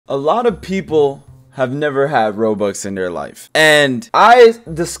A lot of people have never had Robux in their life, and I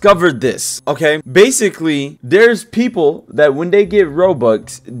discovered this. Okay, basically there's people that when they get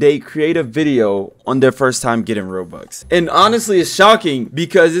Robux, they create a video on their first time getting Robux, and honestly it's shocking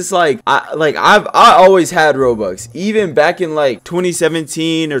because it's like I always had Robux. Even back in like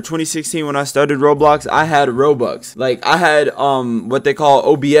 2017 or 2016 when I started Roblox, I had Robux. Like I had what they call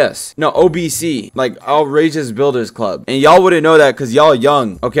OBC, like Outrageous Builders Club, and y'all wouldn't know that because y'all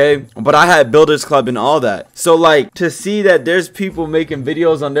young, okay, but I had Builders Club and all that. So like to see that there's people making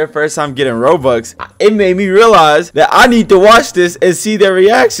videos on their first time getting Robux, it made me realize that I need to watch this and see their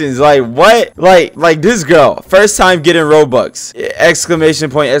reactions. Like what? Like this girl first time getting Robux, exclamation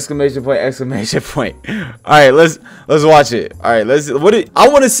point, exclamation point, exclamation point. All right, let's watch it. All right, I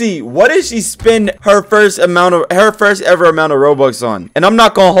want to see what did she spend her first ever amount of Robux on. And I'm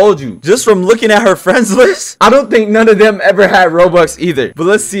not gonna hold you, just from looking at her friends list, I don't think none of them ever had Robux either, but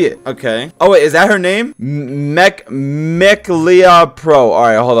let's see it. Okay, oh wait, is that her name? Meklia Pro. All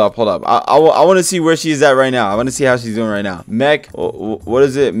right, hold up. I want to see where she's at right now. I want to see how she's doing right now. What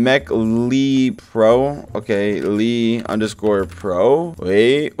is it? Mekli Pro. Okay, Lee _pro.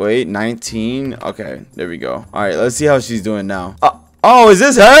 Wait, 19. Okay, there we go. All right, let's see how she's doing now. Oh, is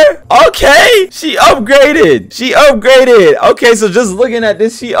this her? Okay, she upgraded. Okay, so just looking at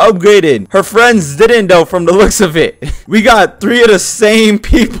this, she upgraded. Her friends didn't though, from the looks of it. We got 3 of the same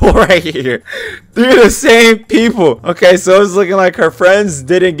people right here. 3 of the same people. Okay, so it's looking like her friends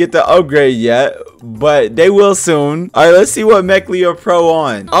didn't get the upgrade yet, but they will soon. All right, let's see what Meklia Pro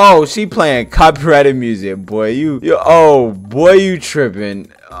on. Oh, she playing copyrighted music. Boy, you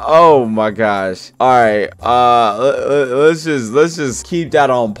tripping. Oh my gosh. All right, let's just keep that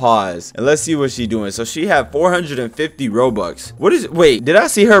on pause and let's see what she's doing. So she had 450 Robux. Wait, did I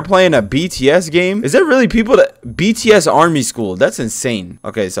see her playing a BTS game? Is there really people that BTS Army School? That's insane.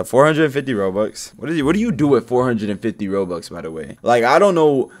 Okay, so 450 Robux. What do you do with 450 Robux, by the way? Like, I don't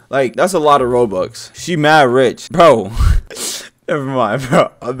know, like that's a lot of Robux. She mad rich, bro. Never mind,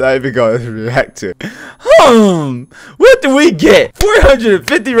 bro. I'm not even going to react to it. What do we get?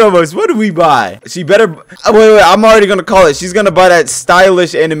 450 Robux. What do we buy? She better. Wait. I'm already going to call it. She's going to buy that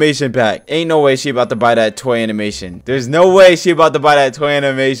stylish animation pack. Ain't no way she about to buy that toy animation. There's no way she about to buy that toy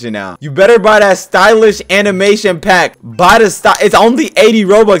animation now. You better buy that stylish animation pack. Buy the style. It's only 80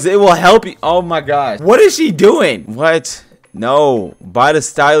 Robux. It will help you. Oh my gosh. What is she doing? What? No, buy the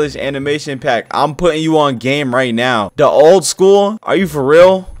stylish animation pack. I'm putting you on game right now. The old school? Are you for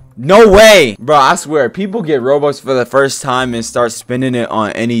real? No way, bro. I swear, people get Robux for the first time and start spending it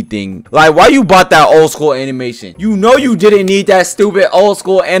on anything. Like, why you bought that old school animation? You know you didn't need that stupid old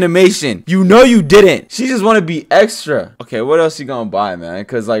school animation. You know you didn't. She just want to be extra. Okay, what else she gonna buy, man?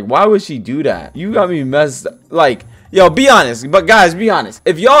 Because like, why would she do that? You got me messed up. Like, yo, be honest. But guys, be honest.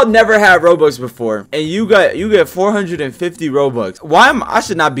 If y'all never had Robux before and you get 450 Robux, I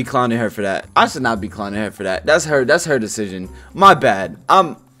should not be clowning her for that. I should not be clowning her for that. That's her decision. My bad.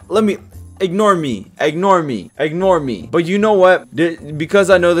 Ignore me. But you know what? Because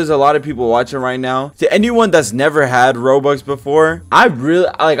I know there's a lot of people watching right now. To anyone that's never had Robux before, I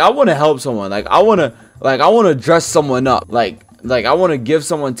want to help someone. I want to dress someone up. Like I want to give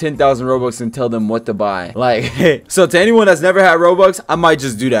someone 10,000 Robux and tell them what to buy. Like, so to anyone that's never had Robux, I might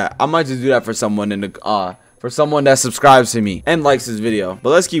just do that. I might just do that for someone in the for someone that subscribes to me and likes this video. But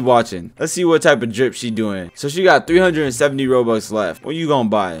let's keep watching. Let's see what type of drip she doing. So she got 370 Robux left. What you gonna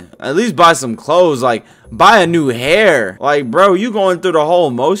buy? At least buy some clothes. Like, buy a new hair. Like, bro, you going through the whole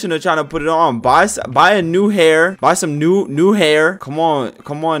motion of trying to put it on. Buy a new hair. Buy some new hair. Come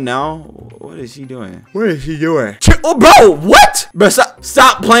on now. What is she doing? Oh, bro, what? Bro,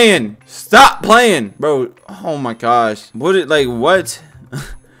 stop playing. Bro. Oh my gosh. What? Like,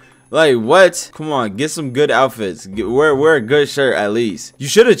 what? Come on, get some good outfits. Wear a good shirt at least. You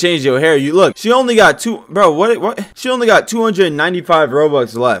should have changed your hair. You look, she only got she only got 295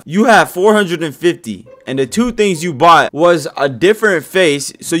 Robux left. You have 450. And the 2 things you bought was a different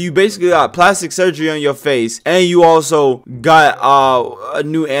face. So you basically got plastic surgery on your face. And you also got a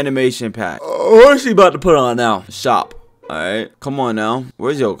new animation pack. What is she about to put on now? Shop. Alright, come on now.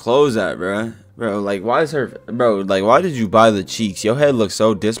 Where's your clothes at, bruh? Bro, like, why did you buy the cheeks? Your head looks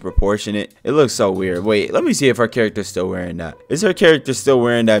so disproportionate. It looks so weird. Wait, let me see if her character's still wearing that. Is her character still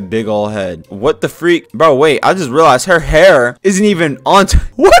wearing that big old head? What the freak? Bro, wait, I just realized her hair isn't even on.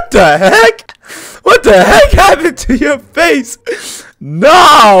 What the heck? What the heck happened to your face?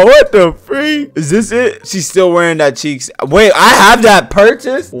 No, what the freak? Is this it? She's still wearing that cheeks. Wait, I have that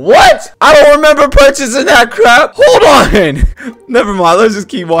purchased? What? I don't remember purchasing that crap. Hold on. Never mind. Let's just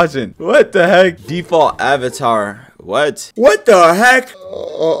keep watching. What the heck? Default avatar. What? What the heck?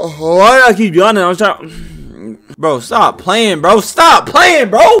 Why do I keep yawning? I'm trying. Bro, stop playing, bro. Stop playing,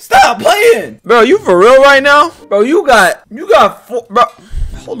 bro. Stop playing. Bro, you for real right now? Bro, you got four, bro.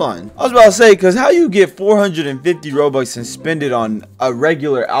 Hold on. I was about to say, because how you get 450 Robux and spend it on a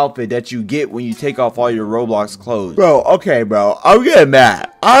regular outfit that you get when you take off all your Roblox clothes? Bro, okay, bro. I'm getting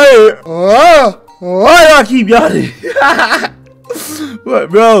mad. Why do I keep yawning? What,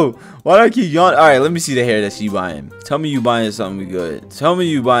 bro? Why do I keep yawning? All right, let me see the hair that she buying. Tell me you buying something good. Tell me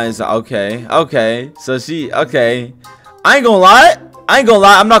you buying something. Okay, okay. So okay. I ain't gonna lie.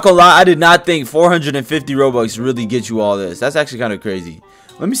 I'm not gonna lie. I did not think 450 Robux really get you all this. That's actually kind of crazy.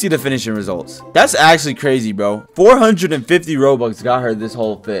 Let me see the finishing results. That's actually crazy, bro. 450 Robux got her this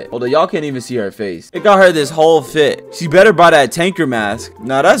whole fit. Hold on, y'all can't even see her face. It got her this whole fit. She better buy that tanker mask.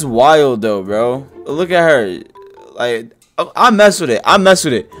 Nah, that's wild though, bro. Look at her. Like, I mess with it.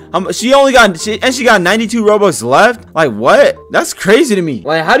 She got 92 Robux left. Like, what? That's crazy to me.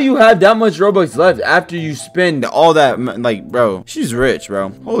 Like, how do you have that much Robux left after you spend all that? Like, bro, she's rich, bro.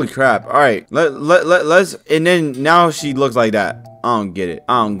 Holy crap. All right, let's. And then now she looks like that. I don't get it.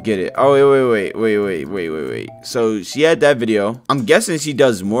 Oh, wait. So she had that video. I'm guessing she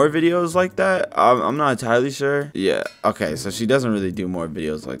does more videos like that. I'm not entirely sure. Yeah. Okay. So she doesn't really do more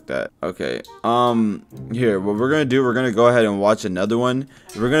videos like that. Okay. Here, what we're gonna do, we're gonna go ahead and watch another one.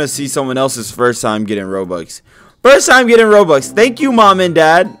 We're gonna see someone else's first time getting Robux. Thank you, mom and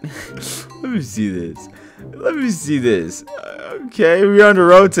dad. Let me see this. Okay, we're on the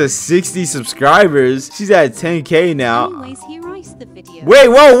road to 60 subscribers. She's at 10K now. Anyways, here is the video. Wait,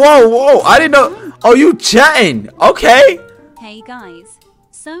 whoa. I didn't know. Oh, you chatting. Okay. Hey guys.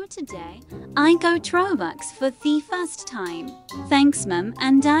 So today, I got Robux for the first time. Thanks, mom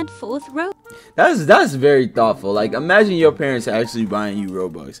and dad, for Robux. That's very thoughtful. Like, imagine your parents actually buying you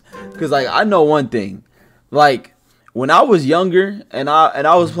Robux. Cause like, I know one thing. Like, when I was younger and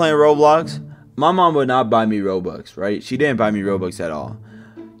I was playing Roblox, my mom would not buy me Robux, right? She didn't buy me Robux at all.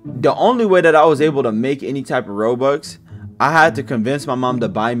 The only way that I was able to make any type of Robux, I had to convince my mom to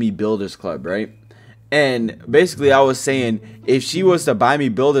buy me Builders Club, right? And basically I was saying, if she was to buy me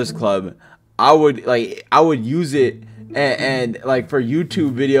Builders Club, I would use it and like for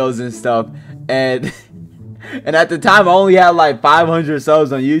YouTube videos and stuff. And at the time I only had like 500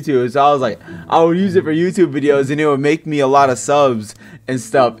 subs on YouTube, so I was like, I would use it for YouTube videos and it would make me a lot of subs and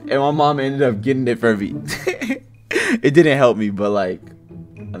stuff. And my mom ended up getting it for me. It didn't help me, but like,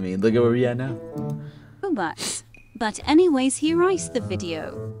 I mean, look at where we at now. Robux. But anyways, here is the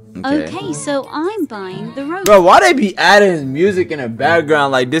video. Okay, so I'm buying the Robux. Bro, why they be adding music in the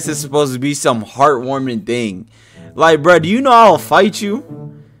background like this is supposed to be some heartwarming thing? Like, bro, do you know I'll fight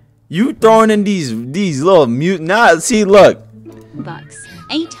you? You throwing in these little mute. Nah, see, look. Bucks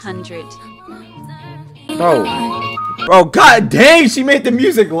 800. Bro, god dang, she made the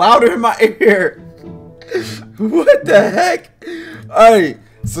music louder in my ear. What the heck? Alright,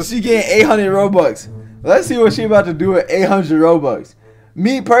 so she getting 800 Robux. Let's see what she about to do with 800 Robux.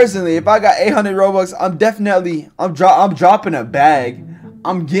 Me personally, if I got 800 Robux, I'm dropping a bag.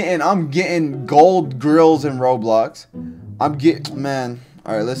 I'm getting gold grills in Roblox. Man.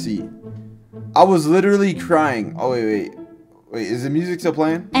 All right, let's see. I was literally crying. Oh wait, is the music still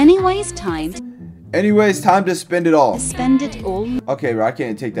playing? Anyways, time to spend it all. Okay, bro, I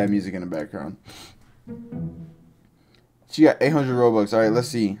can't take that music in the background. She got 800 Robux. All right, let's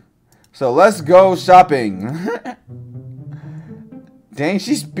see. So let's go shopping. Dang,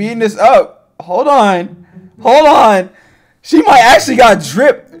 she's speeding this up. Hold on. She might actually got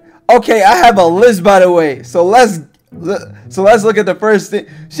drip. Okay, I have a list, by the way. So let's look at the first thing.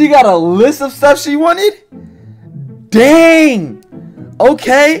 She got a list of stuff she wanted. Dang.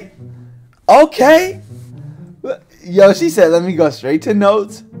 Okay. Yo, she said, let me go straight to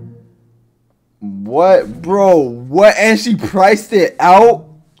notes. What, bro? What? And she priced it out.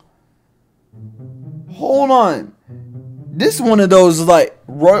 Hold on. This one of those like,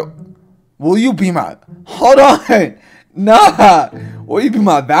 will you be my? Hold on. Nah. Will you be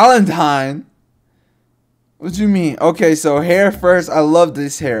my Valentine? What you mean? Okay, so hair first. I love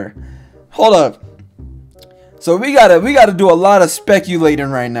this hair. Hold up. So we gotta do a lot of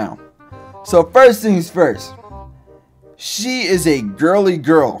speculating right now. So first things first. She is a girly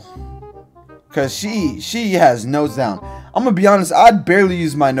girl. Cause she has notes down. I'm gonna be honest, I'd barely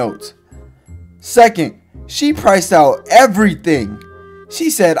use my notes. Second, she priced out everything.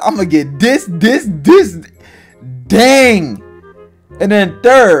 She said, I'm gonna get this. Dang. And then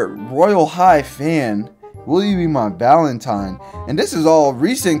third, Royal High fan. Will you be my Valentine? And this is all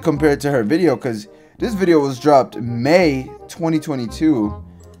recent compared to her video, because this video was dropped May 2022.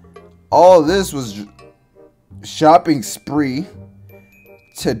 All this was shopping spree,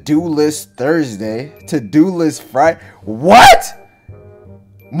 to-do list Thursday, to-do list Friday. What?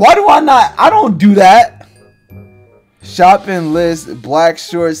 Why do I not? I don't do that. Shopping list, black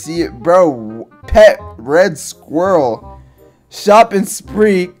short, see it, bro. Pet, red squirrel. Shopping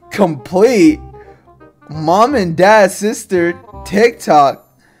spree, complete. Mom and dad, sister, TikTok.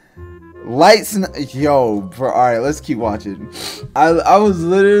 Lights and yo, bro. All right, let's keep watching. I was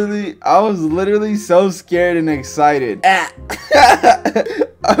literally so scared and excited.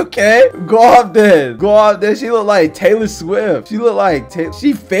 Okay, go off then. Go off then. She look like Taylor Swift. She look like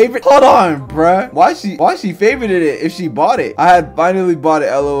she favorite. Hold on, bruh. Why she favorited it if she bought it? I had finally bought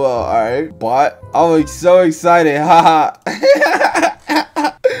it. LOL. All right, bought. I was so excited. Haha.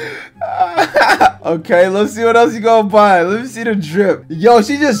 Okay, let's see what else you gonna buy. Let me see the drip. Yo,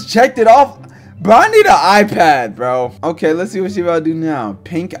 she just checked it off. Bro, I need an iPad, bro. Okay, let's see what she about to do now.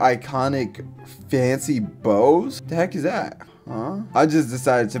 Pink iconic fancy bows. The heck is that? Huh? I just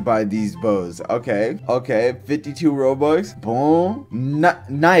decided to buy these bows. Okay, 52 Robux. Boom.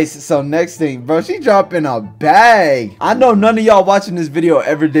 Nice. So next thing, bro, she dropping a bag. I know none of y'all watching this video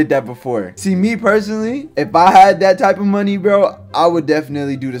ever did that before. See, me personally, if I had that type of money, bro, I would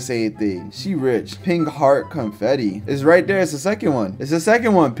definitely do the same thing. She rich. Pink heart confetti. It's right there. It's the second one. It's the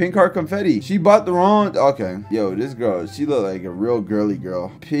second one. Pink heart confetti. She bought the wrong. Okay. Yo, this girl, she look like a real girly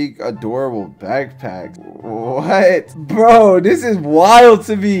girl. Pink adorable backpack. What? Bro, this is wild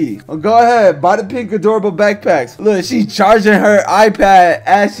to me. Oh, go ahead. Buy the pink adorable backpacks. Look, she's charging her iPad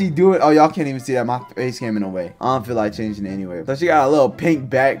as she do it. Oh, y'all can't even see that. My face came in the way. I don't feel like changing it anyway. So she got a little pink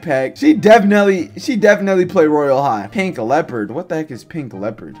backpack. She definitely play Royal High. Pink leopard. What the heck is pink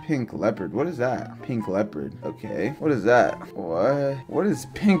leopard? Pink leopard. What is that? Pink leopard. Okay. What is that? What is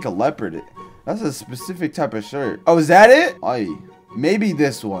pink leopard? That's a specific type of shirt. Oh, is that it? Aye. Maybe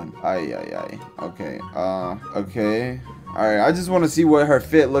this one. Aye. Okay. Okay. Alright, I just want to see what her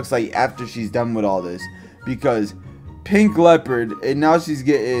fit looks like after she's done with all this. Because pink leopard, and now she's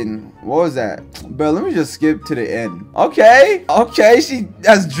getting, what was that? Bro, let me just skip to the end. Okay, she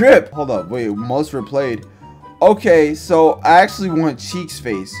has drip. Hold up, wait, most replayed. Okay, so I actually want Cheek's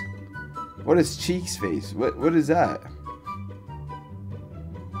face. What is Cheek's face? What is that?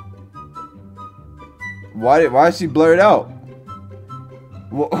 Why did she blur it out?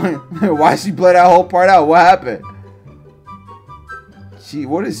 Why she blur that whole part out? What happened?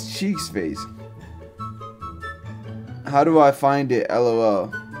 What is Cheek's face? How do I find it?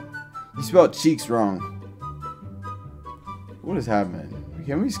 LOL. You spelled cheeks wrong. What is happening?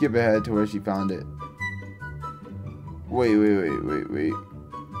 Can we skip ahead to where she found it? Wait.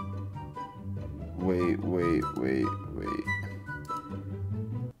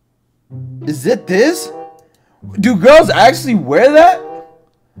 Is it this? Do girls actually wear that?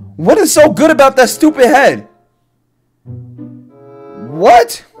 What is so good about that stupid head?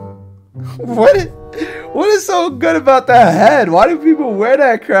 What? What is so good about that head? Why do people wear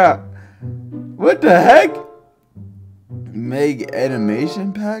that crap? What the heck? Meg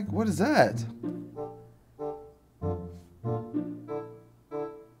animation pack? What is that?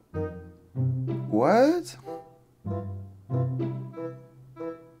 What?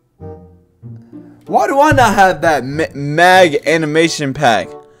 Why do I not have that mag animation pack?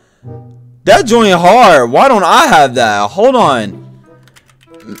 That joint hard. Why don't I have that? Hold on.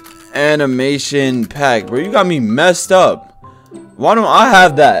 Animation pack, bro. You got me messed up. Why don't I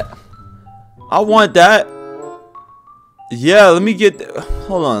have that? I want that. Yeah, let me get.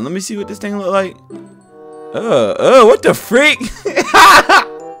 Hold on. Let me see what this thing look like. What the freak?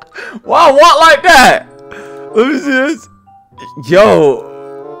 Why I want like that? Let me see this.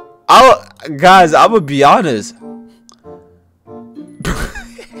 Yo, guys, I'm gonna be honest.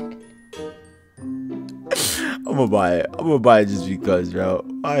 I'm gonna buy it. I'm gonna buy it just because, bro.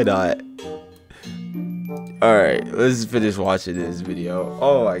 Why not? Alright, let's finish watching this video.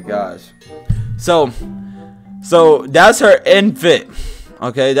 Oh my gosh. So that's her end fit.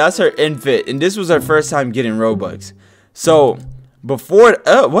 Okay, that's her end fit. And this was her first time getting Robux. So before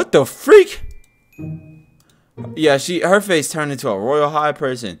what the freak? Yeah, her face turned into a Royal High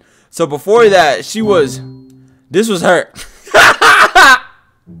person. So before that, this was her.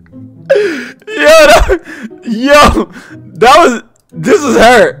 This was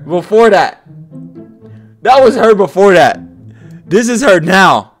her before that. That was her before that. This is her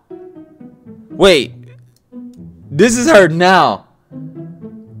now. Wait. This is her now.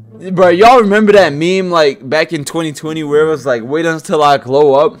 Bro, y'all remember that meme like back in 2020 where it was like, wait until I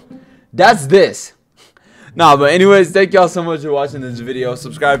glow up? That's this. Nah, but anyways, thank y'all so much for watching this video.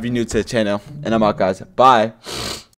 Subscribe if you're new to the channel. And I'm out, guys. Bye.